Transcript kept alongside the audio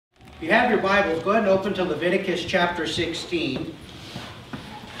If you have your Bibles, go ahead and open to Leviticus chapter 16.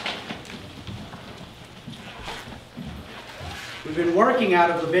 We've been working out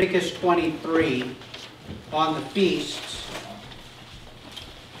of Leviticus 23 on the feasts,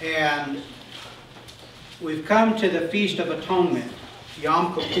 and we've come to the Feast of Atonement,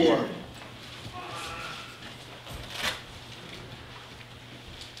 Yom Kippur.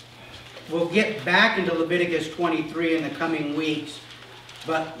 We'll get back into Leviticus 23 in the coming weeks,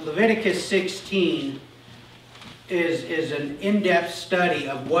 but Leviticus 16 is an in-depth study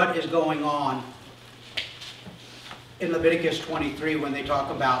of what is going on in Leviticus 23 when they talk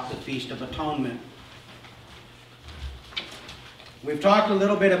about the Feast of Atonement. We've talked a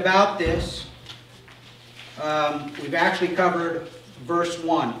little bit about this. We've actually covered verse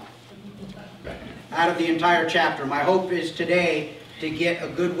 1 out of the entire chapter. My hope is today to get a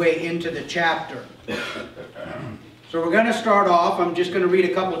good way into the chapter. So we're going to start off. I'm just going to read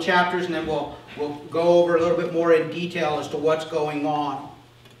a couple chapters and then we'll go over a little bit more in detail as to what's going on.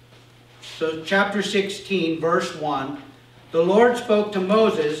 So chapter 16, verse 1. The Lord spoke to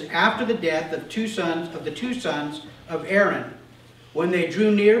Moses after the death of the two sons of Aaron, when they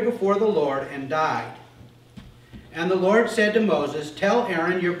drew near before the Lord and died. And the Lord said to Moses, "Tell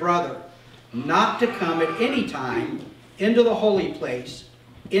Aaron your brother not to come at any time into the holy place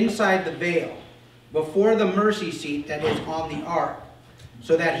inside the veil, before the mercy seat that is on the ark,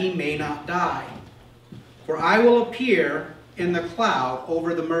 so that he may not die. For I will appear in the cloud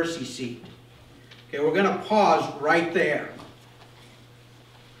over the mercy seat." Okay, we're going to pause right there.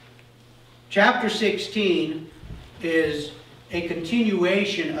 Chapter 16 is a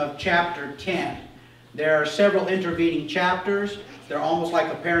continuation of chapter 10. There are several intervening chapters. They're almost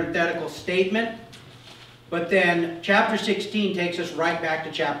like a parenthetical statement. But then chapter 16 takes us right back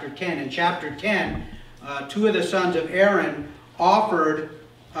to chapter 10. In chapter 10, two of the sons of Aaron offered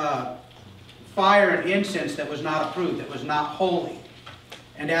fire and incense that was not approved, that was not holy.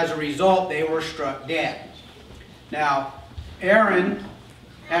 And as a result, they were struck dead. Now, Aaron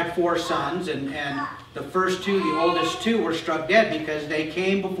had 4 sons, and the first two, the oldest two, were struck dead because they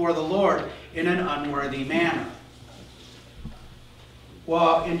came before the Lord in an unworthy manner.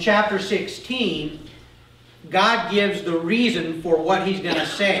 Well, in chapter 16, God gives the reason for what he's going to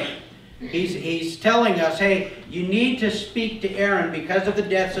say. He's telling us, hey, you need to speak to Aaron because of the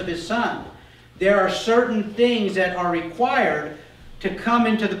deaths of his son. There are certain things that are required to come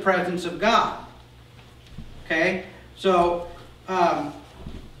into the presence of God. Okay? So,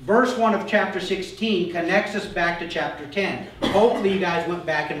 verse 1 of chapter 16 connects us back to chapter 10. Hopefully you guys went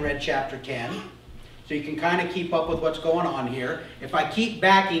back and read chapter 10. So you can kind of keep up with what's going on here. If I keep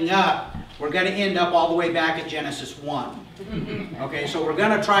backing up, we're going to end up all the way back at Genesis 1. Okay, so we're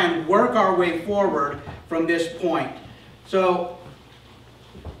going to try and work our way forward from this point. So,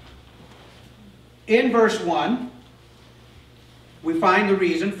 in verse 1, we find the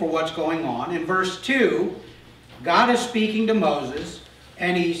reason for what's going on. In verse 2, God is speaking to Moses,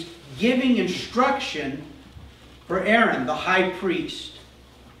 and he's giving instruction for Aaron, the high priest.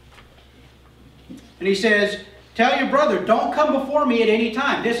 And he says, "Tell your brother, don't come before me at any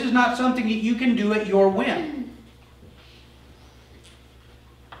time." This is not something that you can do at your whim.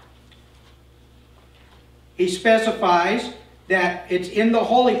 He specifies that it's in the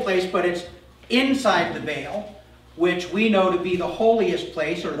holy place, but it's inside the veil, which we know to be the holiest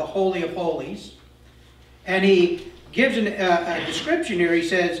place, or the Holy of Holies. And he gives a description here. He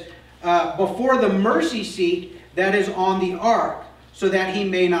says, before the mercy seat that is on the ark, so that he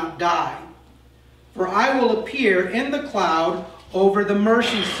may not die. For I will appear in the cloud over the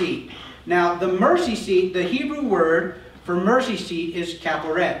mercy seat. Now, the mercy seat, the Hebrew word for mercy seat is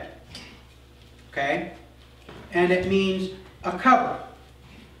kaporet. Okay? And it means a cover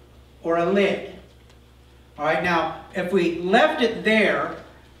or a lid. All right, now, if we left it there,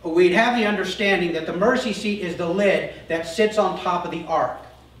 we'd have the understanding that the mercy seat is the lid that sits on top of the ark.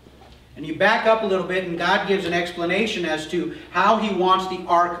 And you back up a little bit, and God gives an explanation as to how he wants the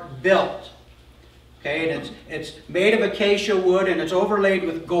ark built. Okay, and it's made of acacia wood, and it's overlaid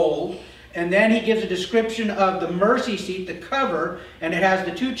with gold. And then he gives a description of the mercy seat, the cover, and it has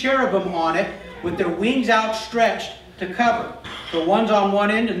the 2 cherubim on it with their wings outstretched to cover. The one's on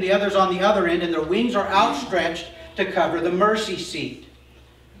one end and the other's on the other end, and their wings are outstretched to cover the mercy seat.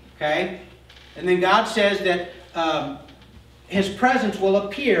 Okay? And then God says that his presence will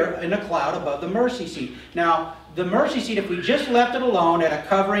appear in a cloud above the mercy seat. Now, the mercy seat, if we just left it alone at a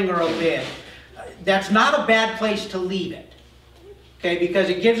covering or a lid, that's not a bad place to leave it. Okay, because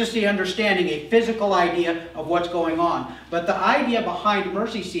it gives us the understanding, a physical idea of what's going on. But the idea behind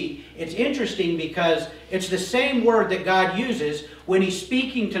mercy seat, it's interesting because it's the same word that God uses when he's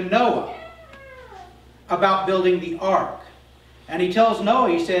speaking to Noah about building the ark. And he tells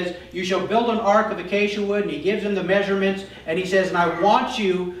Noah, he says, you shall build an ark of acacia wood, and he gives him the measurements, and he says, and I want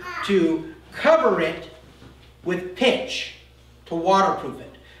you to cover it with pitch to waterproof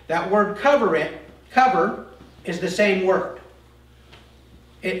it. That word cover, is the same word.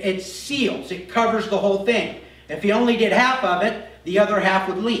 It seals, it covers the whole thing. If he only did half of it, the other half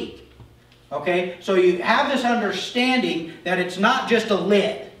would leak. Okay, so you have this understanding that it's not just a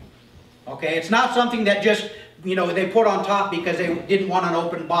lid. Okay, it's not something that just, they put on top because they didn't want an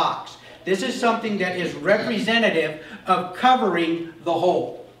open box. This is something that is representative of covering the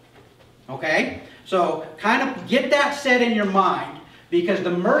whole. Okay, so kind of get that set in your mind, because the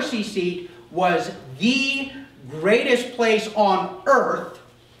mercy seat was the greatest place on earth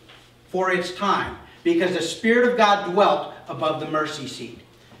for its time, because the Spirit of God dwelt above the mercy seat.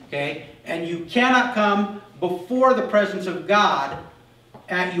 Okay? And you cannot come before the presence of God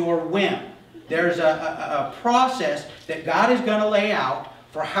at your whim. There's a process that God is going to lay out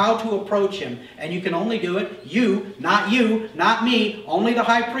for how to approach him. And you can only do it, you, not me, only the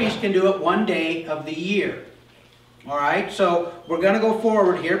high priest can do it one day of the year. Alright, so we're going to go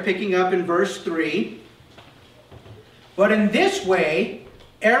forward here, picking up in verse 3. But in this way,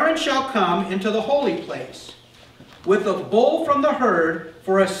 Aaron shall come into the holy place with a bull from the herd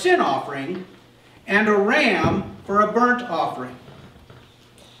for a sin offering and a ram for a burnt offering.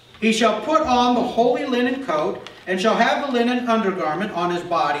 He shall put on the holy linen coat and shall have the linen undergarment on his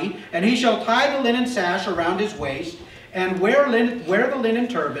body, and he shall tie the linen sash around his waist and wear the linen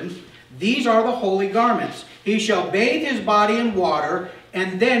turban. These are the holy garments. He shall bathe his body in water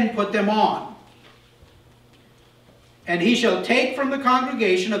and then put them on. And he shall take from the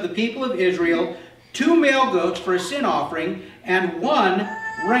congregation of the people of Israel 2 male goats for a sin offering and 1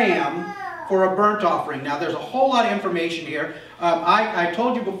 ram for a burnt offering. Now there's a whole lot of information here. I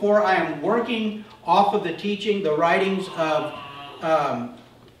told you before, I am working off of the teaching, the writings of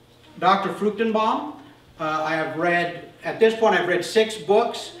Dr. Fruchtenbaum. At this point I've read 6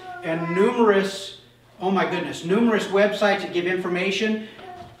 books and numerous websites that give information.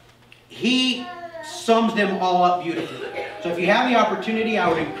 He sums them all up beautifully. So if you have the opportunity, I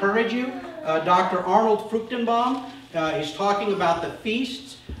would encourage you. Dr. Arnold Fruchtenbaum is talking about the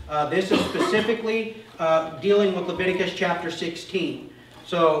feasts. This is specifically dealing with Leviticus chapter 16.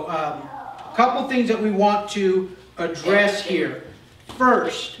 So a couple things that we want to address here.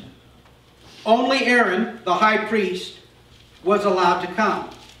 First, only Aaron, the high priest, was allowed to come.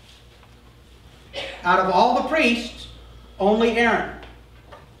 Out of all the priests, only Aaron.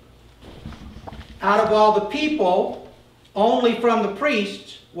 Out of all the people, only from the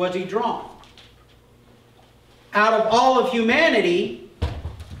priests was he drawn. Out of all of humanity,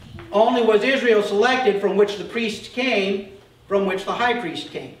 only was Israel selected, from which the priests came, from which the high priest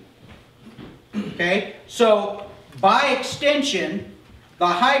came. Okay? So, by extension, the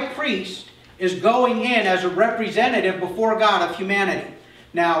high priest is going in as a representative before God of humanity.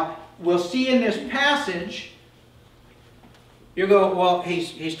 Now, we'll see in this passage, you go, well,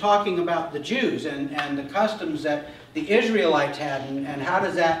 he's talking about the Jews and the customs that the Israelites had, and how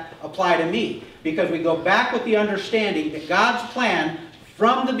does that apply to me? Because we go back with the understanding that God's plan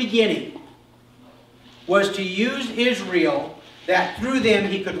from the beginning was to use Israel, that through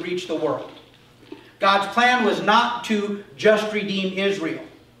them he could reach the world. God's plan was not to just redeem Israel.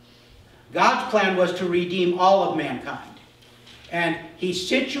 God's plan was to redeem all of mankind. And he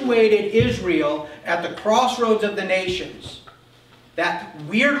situated Israel at the crossroads of the nations. That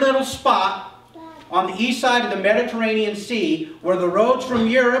weird little spot on the east side of the Mediterranean Sea where the roads from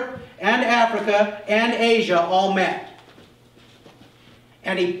Europe and Africa and Asia all met.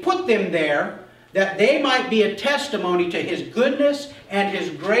 And he put them there that they might be a testimony to his goodness and his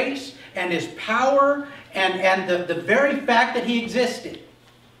grace and his power and the very fact that he existed.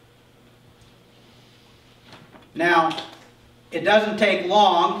 Now, it doesn't take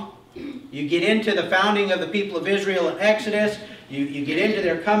long. You get into the founding of the people of Israel in Exodus. You get into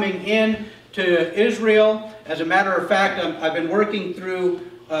their coming in to Israel. As a matter of fact, I've been working through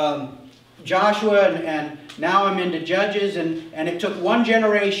Joshua, and now I'm into Judges, and it took one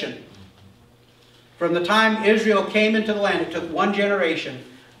generation. From the time Israel came into the land, it took one generation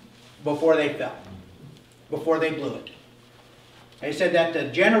before they fell, before they blew it. They said that the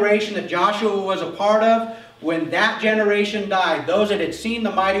generation that Joshua was a part of, when that generation died, those that had seen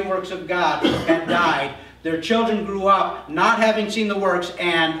the mighty works of God and died, their children grew up not having seen the works,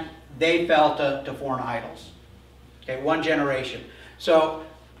 and they fell to foreign idols. Okay, one generation. So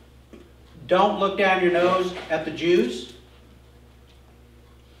don't look down your nose at the Jews,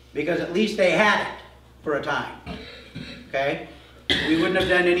 because at least they had it for a time. Okay? We wouldn't have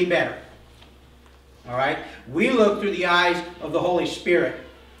done any better. All right? We look through the eyes of the Holy Spirit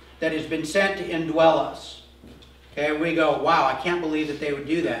that has been sent to indwell us. Okay? We go, wow, I can't believe that they would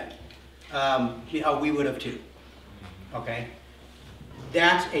do that. We would have too. Okay?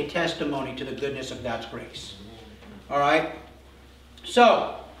 That's a testimony to the goodness of God's grace. All right?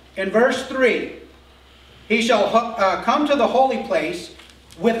 So, in verse 3, he shall come to the holy place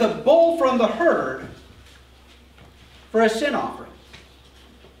with a bull from the herd for a sin offering.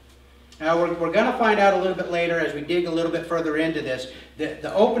 Now, we're going to find out a little bit later as we dig a little bit further into this.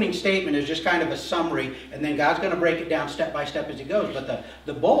 The opening statement is just kind of a summary, and then God's going to break it down step by step as he goes. But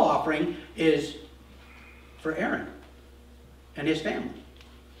the bull offering is for Aaron and his family.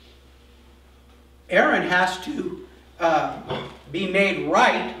 Aaron has to be made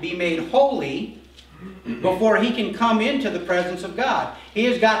right, be made holy, before he can come into the presence of God. He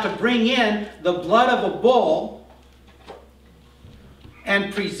has got to bring in the blood of a bull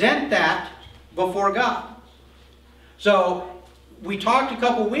and present that before God. So, we talked a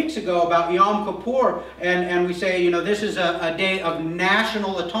couple weeks ago about Yom Kippur, and we say, this is a day of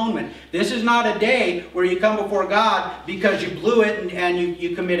national atonement. This is not a day where you come before God because you blew it and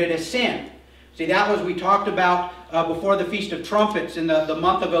you committed a sin. See, that was, we talked about before the Feast of Trumpets in the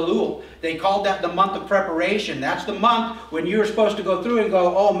month of Elul. They called that the month of preparation. That's the month when you were supposed to go through and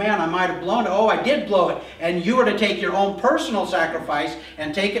go, oh man, I might have blown it. Oh, I did blow it. And you were to take your own personal sacrifice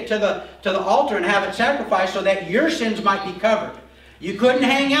and take it to the altar and have it sacrificed so that your sins might be covered. You couldn't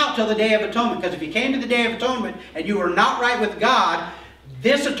hang out till the Day of Atonement, because if you came to the Day of Atonement and you were not right with God,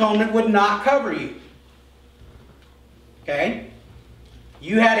 this atonement would not cover you. Okay?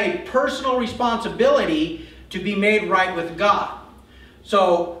 You had a personal responsibility to be made right with God.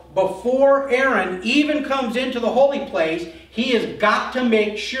 So before Aaron even comes into the holy place, he has got to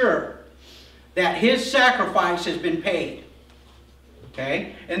make sure that his sacrifice has been paid.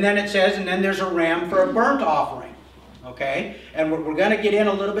 Okay? And then it says, and then there's a ram for a burnt offering. Okay? And we're going to get in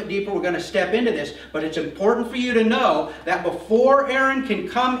a little bit deeper. We're going to step into this. But it's important for you to know that before Aaron can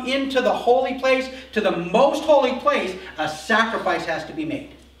come into the holy place, to the most holy place, a sacrifice has to be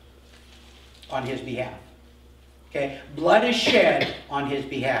made on his behalf. Okay? Blood is shed on his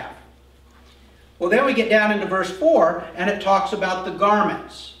behalf. Well, then we get down into verse 4, and it talks about the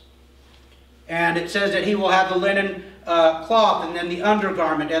garments. And it says that he will have the linen cloth, and then the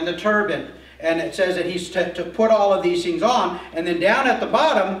undergarment, and the turban. And it says that he's to put all of these things on. And then down at the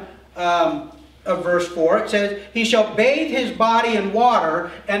bottom of verse 4, it says, he shall bathe his body in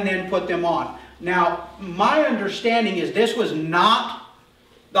water and then put them on. Now, my understanding is this was not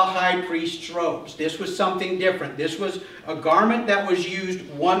the high priest's robes. This was something different. This was a garment that was used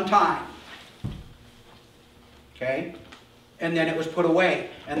one time. Okay? And then it was put away.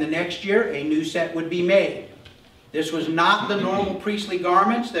 And the next year, a new set would be made. This was not the normal priestly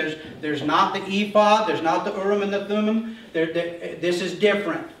garments. There's not the ephod. There's not the Urim and the Thummim. This is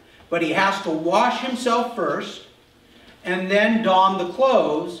different. But he has to wash himself first and then don the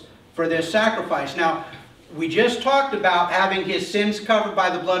clothes for this sacrifice. Now, we just talked about having his sins covered by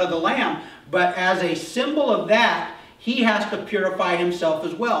the blood of the Lamb. But as a symbol of that, he has to purify himself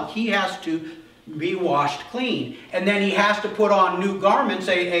as well. He has to be washed clean. And then he has to put on new garments,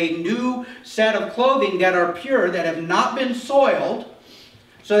 a new set of clothing that are pure, that have not been soiled,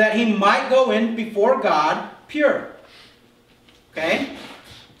 so that he might go in before God pure. Okay?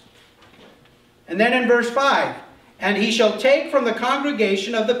 And then in verse 5, and he shall take from the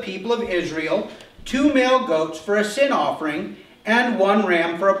congregation of the people of Israel 2 male goats for a sin offering, and 1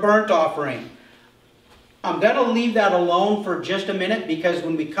 ram for a burnt offering. I'm going to leave that alone for just a minute, because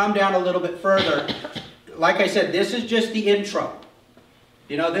when we come down a little bit further, like I said, this is just the intro.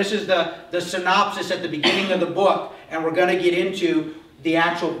 This is the synopsis at the beginning of the book, and we're going to get into the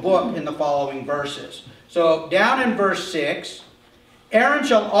actual book in the following verses. So down in verse 6, Aaron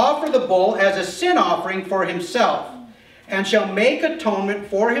shall offer the bull as a sin offering for himself, and shall make atonement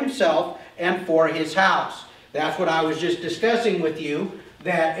for himself and for his house. That's what I was just discussing with you,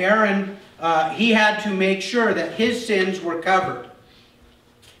 that Aaron, he had to make sure that his sins were covered.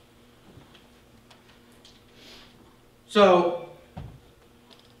 So,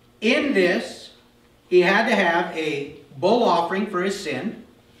 in this, he had to have a bull offering for his sin,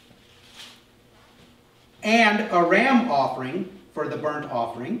 and a ram offering for the burnt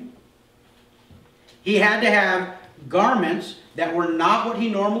offering. He had to have garments that were not what he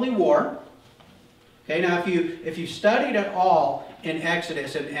normally wore. Okay, now if you studied at all in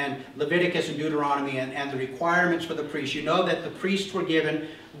Exodus and Leviticus and Deuteronomy and the requirements for the priests, you know that the priests were given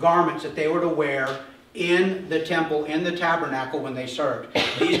garments that they were to wear in the temple, in the tabernacle when they served.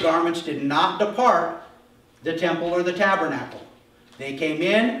 These garments did not depart the temple or the tabernacle. They came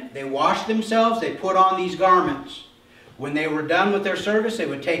in, they washed themselves, they put on these garments. When they were done with their service, they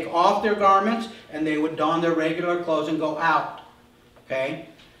would take off their garments and they would don their regular clothes and go out. Okay?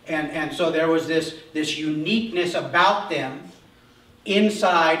 And so there was this uniqueness about them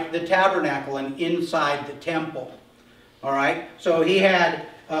inside the tabernacle and inside the temple. All right? So he had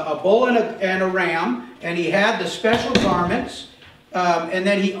a bull and a ram, and he had the special garments, and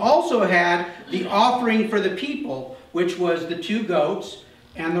then he also had the offering for the people, which was the 2 goats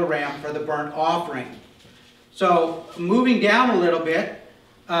and the ram for the burnt offering. So moving down a little bit,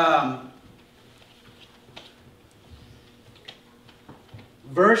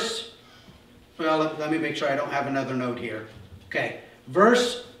 let me make sure I don't have another note here. Okay,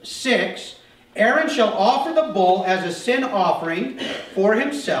 verse 6, Aaron shall offer the bull as a sin offering for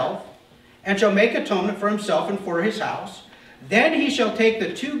himself, and shall make atonement for himself and for his house. Then he shall take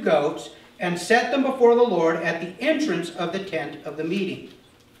the 2 goats and set them before the Lord at the entrance of the tent of the meeting.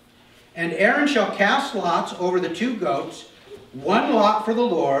 And Aaron shall cast lots over the 2 goats, one lot for the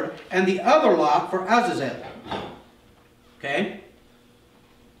Lord, and the other lot for Azazel. Okay?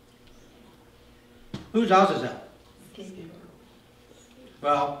 Who's Azazel?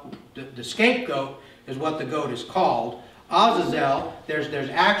 Well, the scapegoat is what the goat is called. Azazel, there's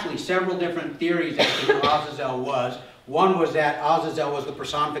actually several different theories as to who Azazel was. One was that Azazel was the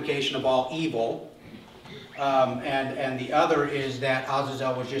personification of all evil. And the other is that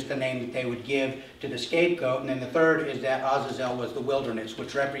Azazel was just the name that they would give to the scapegoat. And then the third is that Azazel was the wilderness,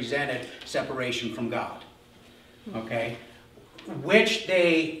 which represented separation from God. Okay? Which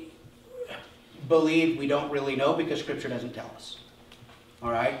they believed, we don't really know because Scripture doesn't tell us.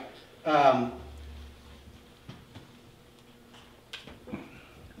 All right?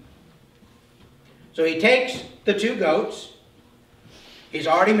 So he takes the 2 goats. He's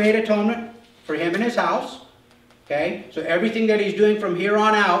already made atonement for him and his house. Okay? So everything that he's doing from here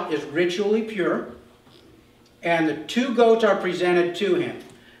on out is ritually pure. And the 2 goats are presented to him.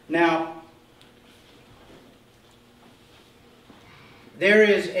 Now, there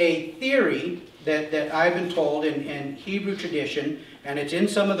is a theory that I've been told in Hebrew tradition, and it's in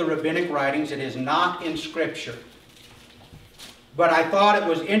some of the rabbinic writings. It is not in Scripture. But I thought it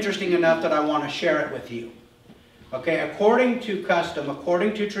was interesting enough that I want to share it with you. Okay, according to custom,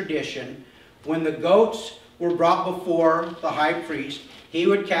 according to tradition, when the goats were brought before the high priest, he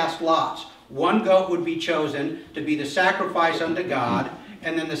would cast lots. 1 goat would be chosen to be the sacrifice unto God,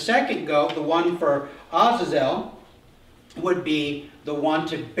 and then the second goat, the one for Azazel, would be the one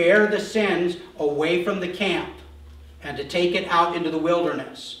to bear the sins away from the camp and to take it out into the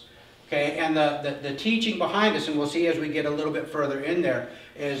wilderness. Okay, and the teaching behind this, and we'll see as we get a little bit further in there,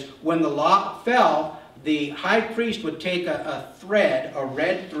 is when the lot fell, the high priest would take a thread, a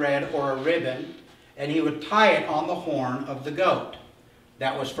red thread or a ribbon, and he would tie it on the horn of the goat.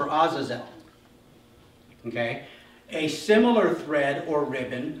 That was for Azazel. Okay? A similar thread or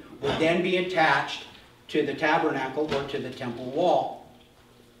ribbon would then be attached to the tabernacle or to the temple wall.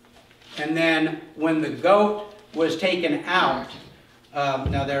 And then when the goat was taken out,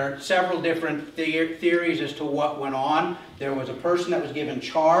 now there are several different theories as to what went on. There was a person that was given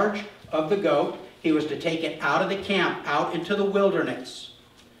charge of the goat. He was to take it out of the camp, out into the wilderness.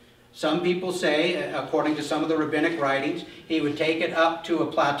 Some people say, according to some of the rabbinic writings, he would take it up to a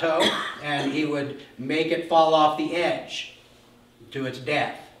plateau and he would make it fall off the edge to its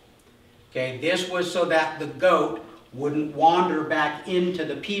death. Okay, this was so that the goat wouldn't wander back into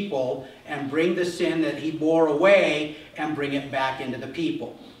the people and bring the sin that he bore away and bring it back into the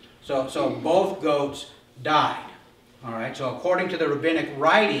people. So both goats died. All right, so according to the rabbinic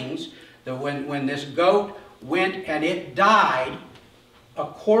writings, when this goat went and it died,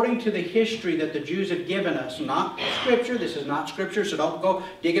 according to the history that the Jews have given us, not Scripture, this is not Scripture, so don't go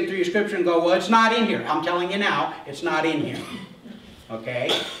digging through your Scripture and go, well, it's not in here. I'm telling you now, it's not in here. Okay?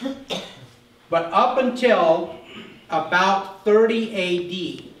 But up until about 30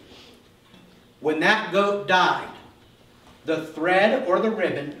 A.D., when that goat died, the thread or the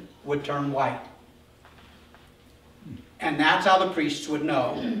ribbon would turn white. And that's how the priests would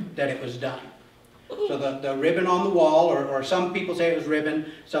know that it was done. So the ribbon on the wall, or some people say it was ribbon,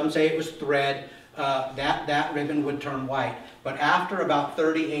 some say it was thread, that ribbon would turn white. But after about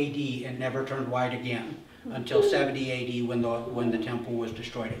 30 A.D., it never turned white again. Until 70 A.D. when the temple was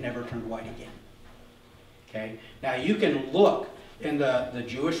destroyed, it never turned white again. Okay? Now you can look in the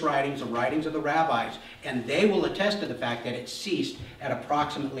Jewish writings, the writings of the rabbis, and they will attest to the fact that it ceased at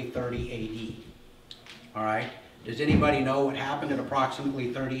approximately 30 A.D. All right? Does anybody know what happened at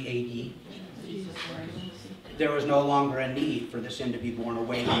approximately 30 A.D.? There was no longer a need for the sin to be borne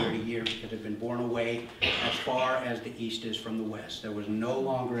away year to year because it had been borne away as far as the east is from the west. There was no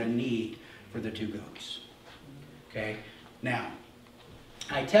longer a need for the two goats. Okay? Now,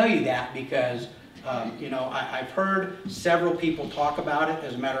 I tell you that because, you know, I've heard several people talk about it.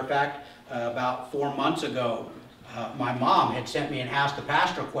 As a matter of fact, about 4 months ago, my mom had sent me and asked the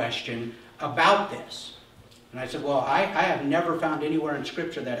pastor a question about this. And I said, well, I have never found anywhere in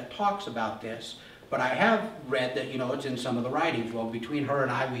Scripture that it talks about this. But I have read that, you know, it's in some of the writings. Well, between her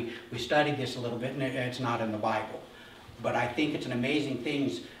and I, we studied this a little bit, and it's not in the Bible. But I think it's an amazing thing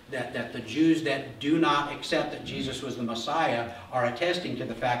that the Jews that do not accept that Jesus was the Messiah are attesting to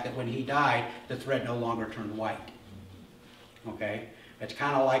the fact that when he died, the thread no longer turned white. Okay? It's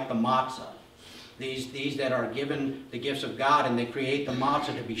kind of like the matzah. These that are given the gifts of God, and they create the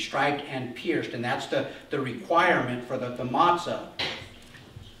matzah to be striped and pierced, and that's the requirement for the matzah.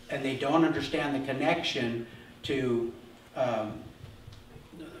 And they don't understand the connection to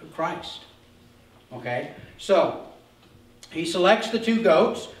Christ. Okay? So, he selects the two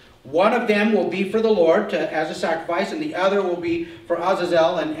goats. One of them will be for the Lord as a sacrifice, and the other will be for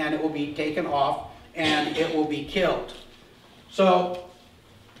Azazel, and it will be taken off, and it will be killed. So,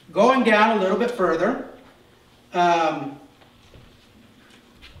 going down a little bit further,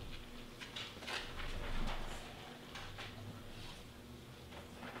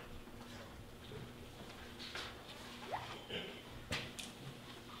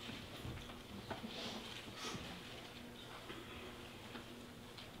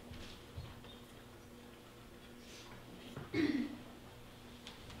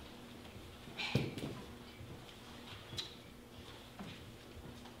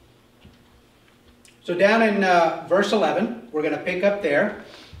 so down in verse 11, we're going to pick up there.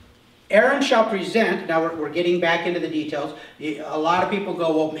 Aaron shall present, now we're getting back into the details. A lot of people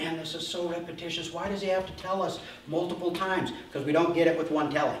go, well, man, this is so repetitious. Why does he have to tell us multiple times? Because we don't get it with one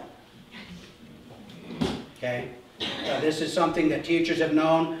telling. Okay? This is something that teachers have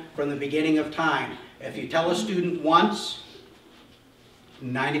known from the beginning of time. If you tell a student once,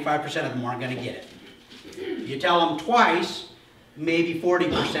 95% of them aren't going to get it. You tell them twice, maybe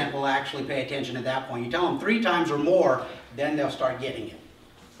 40% will actually pay attention at that point. You tell them 3 times or more, then they'll start getting it.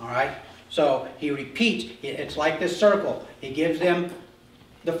 All right? So he repeats. It's like this circle. He gives them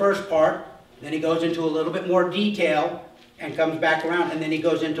the first part, then he goes into a little bit more detail and comes back around, and then he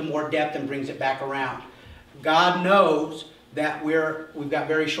goes into more depth and brings it back around. God knows that we've got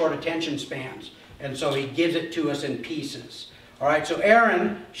very short attention spans, and so he gives it to us in pieces. All right, so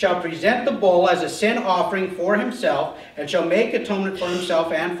Aaron shall present the bull as a sin offering for himself, and shall make atonement for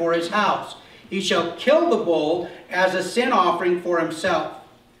himself and for his house. He shall kill the bull as a sin offering for himself.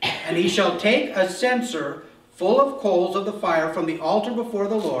 And he shall take a censer full of coals of the fire from the altar before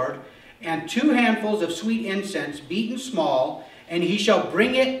the Lord, and 2 handfuls of sweet incense beaten small, and he shall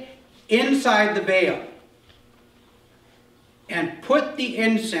bring it inside the veil, and put the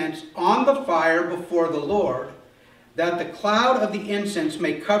incense on the fire before the Lord, that the cloud of the incense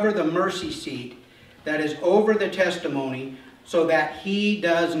may cover the mercy seat that is over the testimony, so that he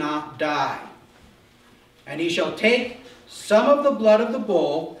does not die. And he shall take some of the blood of the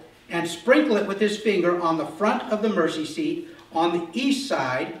bull and sprinkle it with his finger on the front of the mercy seat on the east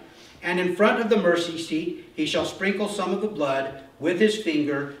side, and in front of the mercy seat he shall sprinkle some of the blood with his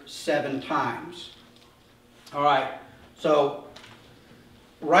finger 7 times. All right, so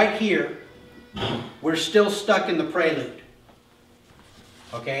right here, we're still stuck in the prelude.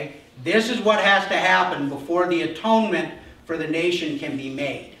 Okay? This is what has to happen before the atonement for the nation can be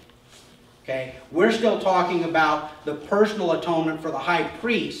made. Okay? We're still talking about the personal atonement for the high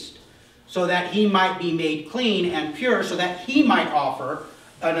priest, so that he might be made clean and pure, so that he might offer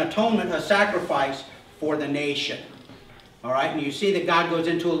an atonement, a sacrifice for the nation. All right? And you see that God goes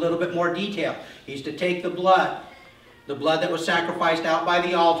into a little bit more detail. He's to take the blood that was sacrificed out by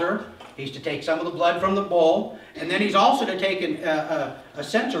the altar. He's to take some of the blood from the bull, and then he's also to take a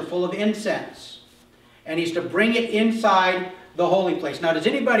censer full of incense, and he's to bring it inside the holy place. Now, does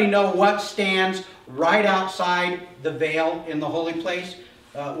anybody know what stands right outside the veil in the holy place?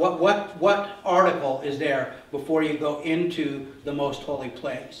 What article is there before you go into the most holy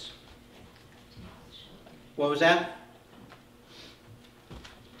place? What was that?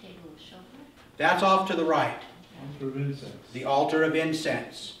 That's off to the right. Altar of incense. The altar of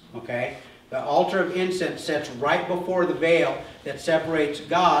incense. Okay? The altar of incense sits right before the veil that separates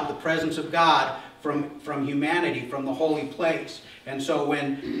God, the presence of God, from humanity, from the holy place. And so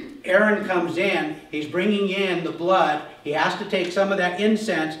when Aaron comes in, he's bringing in the blood. He has to take some of that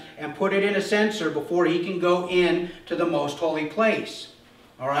incense and put it in a censer before he can go in to the most holy place.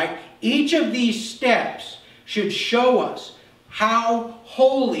 All right? Each of these steps should show us how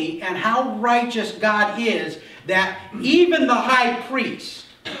holy and how righteous God is, that even the high priest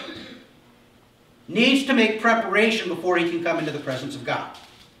needs to make preparation before he can come into the presence of God.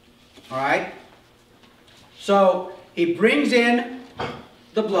 All right? So he brings in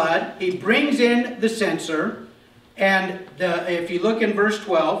the blood, he brings in the censer, and if you look in verse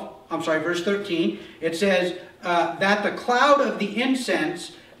 13, it says that the cloud of the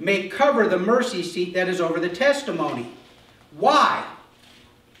incense may cover the mercy seat that is over the testimony. Why?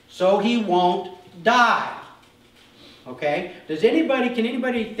 So he won't die. Okay? Can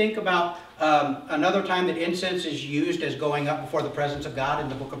anybody think about another time that incense is used as going up before the presence of God in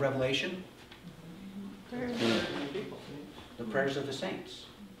the book of Revelation? The prayers of the saints.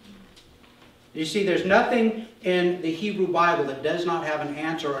 You see, there's nothing in the Hebrew Bible that does not have an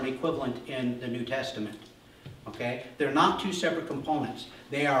answer or an equivalent in the New Testament. Okay? They're not two separate components.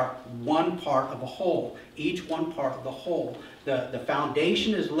 They are one part of a whole. Each one part of the whole. The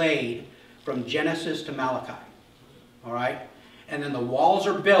foundation is laid from Genesis to Malachi. All right? And then the walls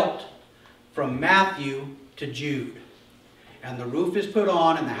are built from Matthew to Jude. And the roof is put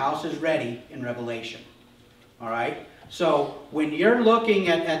on and the house is ready in Revelation. All right? So when you're looking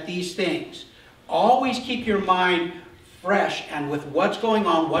at these things, always keep your mind fresh and with what's going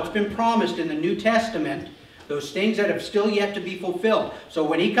on, what's been promised in the New Testament, those things that have still yet to be fulfilled. So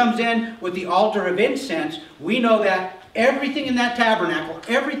when he comes in with the altar of incense, we know that everything in that tabernacle,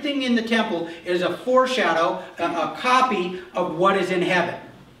 everything in the temple is a foreshadow, a copy of what is in heaven.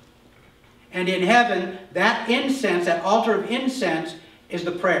 And in heaven, that incense, that altar of incense, is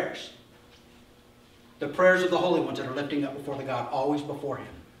the prayers. The prayers of the holy ones that are lifting up before the God, always before him.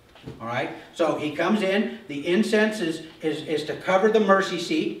 All right? So he comes in, the incense is to cover the mercy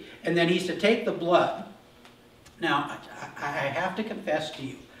seat, and then he's to take the blood. Now, I have to confess to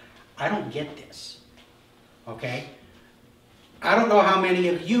you, I don't get this. Okay? I don't know how many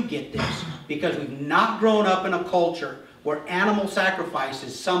of you get this, because we've not grown up in a culture where animal sacrifice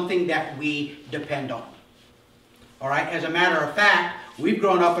is something that we depend on. All right? As a matter of fact, we've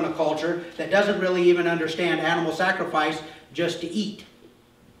grown up in a culture that doesn't really even understand animal sacrifice just to eat.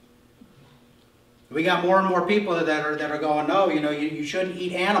 We got more and more people that are going, no, you shouldn't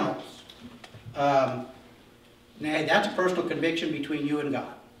eat animals. That's a personal conviction between you and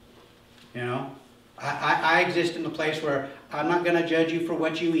God. You know, I exist in the place where I'm not going to judge you for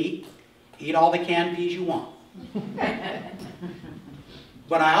what you eat. Eat all the canned peas you want.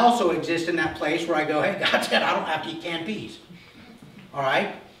 But I also exist in that place where I go, hey, God said I don't have to eat canned peas. All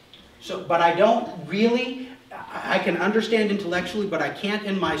right? So, but I don't really, I can understand intellectually, but I can't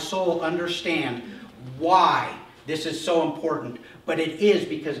in my soul understand why this is so important. But it is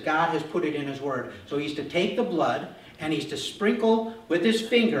because God has put it in his word. So he's to take the blood and he's to sprinkle with his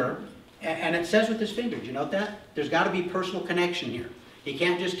finger. And it says with his finger. Do you note that? There's got to be personal connection here. He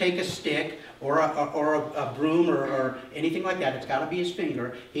can't just take a stick or a broom or anything like that. It's got to be his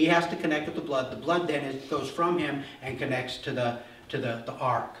finger. He has to connect with the blood. The blood then goes from him and connects to the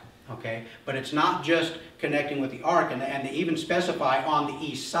ark. Okay? But it's not just connecting with the ark. And they even specify on the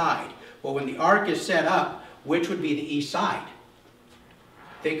east side. Well, when the ark is set up, which would be the east side?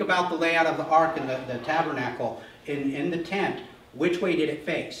 Think about the layout of the ark and the tabernacle in the tent. Which way did it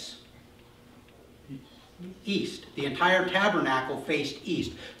face? East. The entire tabernacle faced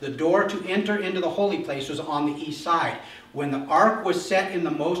east. The door to enter into the holy place was on the east side. When the ark was set in the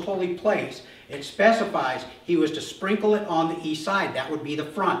most holy place, it specifies he was to sprinkle it on the east side. That would be the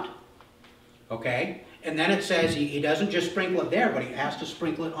front. Okay? And then it says he doesn't just sprinkle it there, but he has to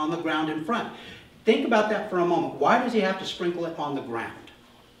sprinkle it on the ground in front. Think about that for a moment. Why does he have to sprinkle it on the ground?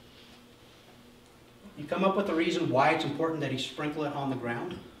 You come up with a reason why it's important that he sprinkle it on the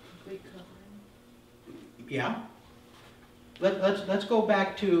ground? Yeah. Let's go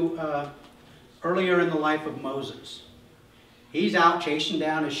back to earlier in the life of Moses. He's out chasing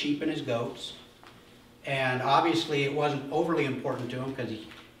down his sheep and his goats. And obviously it wasn't overly important to him because he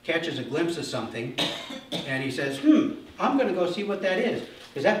catches a glimpse of something. And he says, I'm going to go see what that is.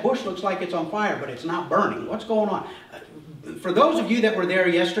 Because that bush looks like it's on fire, but it's not burning. What's going on? For those of you that were there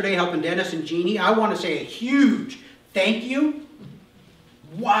yesterday helping Dennis and Jeannie, I want to say a huge thank you.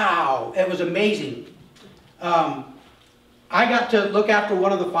 Wow, it was amazing. I got to look after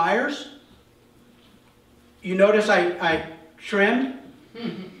one of the fires. You notice I trimmed.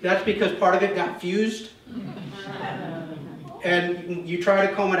 That's because part of it got fused. And you try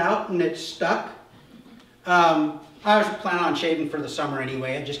to comb it out and it's stuck. I was planning on shaving for the summer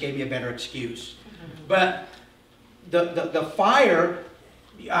anyway. It just gave me a better excuse. But the fire,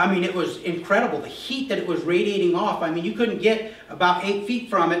 I mean, it was incredible. The heat that it was radiating off, I mean, you couldn't get about 8 feet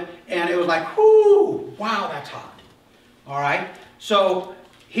from it, and it was like, whoo, wow, that's hot. All right? So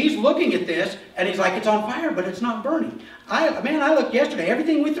he's looking at this, and he's like, it's on fire, but it's not burning. I looked yesterday.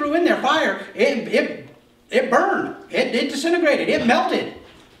 Everything we threw in there, fire, it burned. It disintegrated. It melted.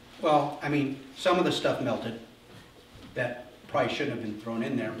 Well, I mean, some of the stuff melted that probably shouldn't have been thrown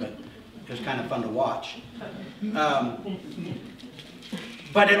in there, but it was kind of fun to watch.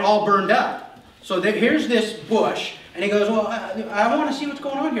 But it all burned up. So here's this bush, and he goes, well, I want to see what's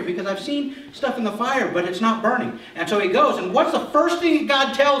going on here because I've seen stuff in the fire, but it's not burning. And so he goes, and what's the first thing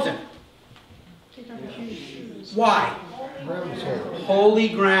God tells him? Why? Holy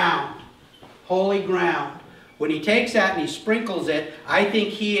ground. Holy ground. When he takes that and he sprinkles it, I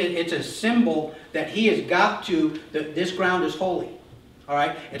think it's a symbol that he has got to, that this ground is holy. All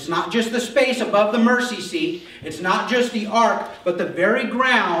right? It's not just the space above the mercy seat. It's not just the ark, but the very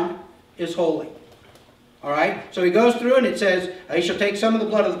ground is holy. All right? So he goes through and it says, he shall take some of the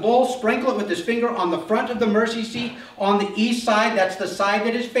blood of the bull, sprinkle it with his finger on the front of the mercy seat on the east side. That's the side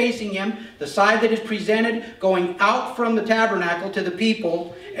that is facing him, the side that is presented going out from the tabernacle to the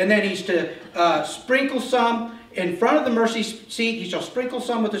people. And then he's to sprinkle some in front of the mercy seat. He shall sprinkle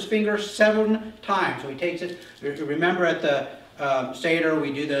some with his finger 7 times. So he takes it. Remember at the Seder,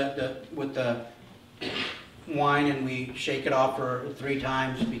 we do with the wine and we shake it off for 3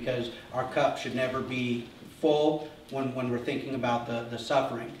 times because our cup should never be full when we're thinking about the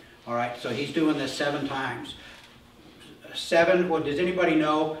suffering. All right, so he's doing this 7 times. 7, well, does anybody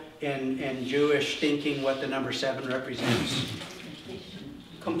know in Jewish thinking what the number 7 represents?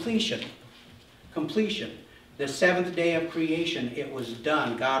 Completion. Completion. The 7th day of creation, it was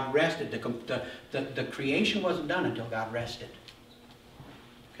done. God rested. The creation wasn't done until God rested.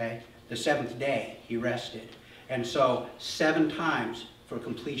 Okay? The 7th day, he rested. And so 7 times for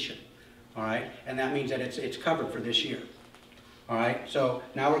completion. All right? And that means that it's covered for this year. All right? So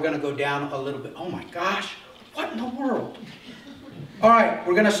now we're going to go down a little bit. Oh my gosh, what in the world? All right,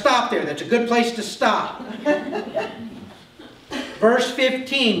 we're going to stop there. That's a good place to stop. Verse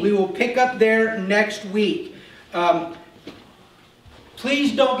 15, we will pick up there next week.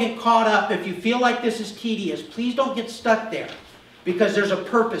 Please don't get caught up. If you feel like this is tedious, please don't get stuck there. Because there's a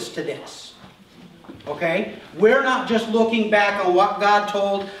purpose to this. Okay? We're not just looking back on what God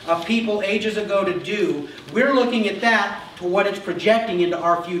told a people ages ago to do. We're looking at that to what it's projecting into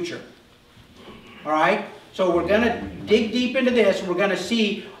our future. Alright? So we're going to dig deep into this, and we're going to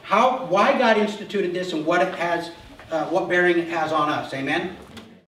see why God instituted this and what it has, what bearing it has on us. Amen?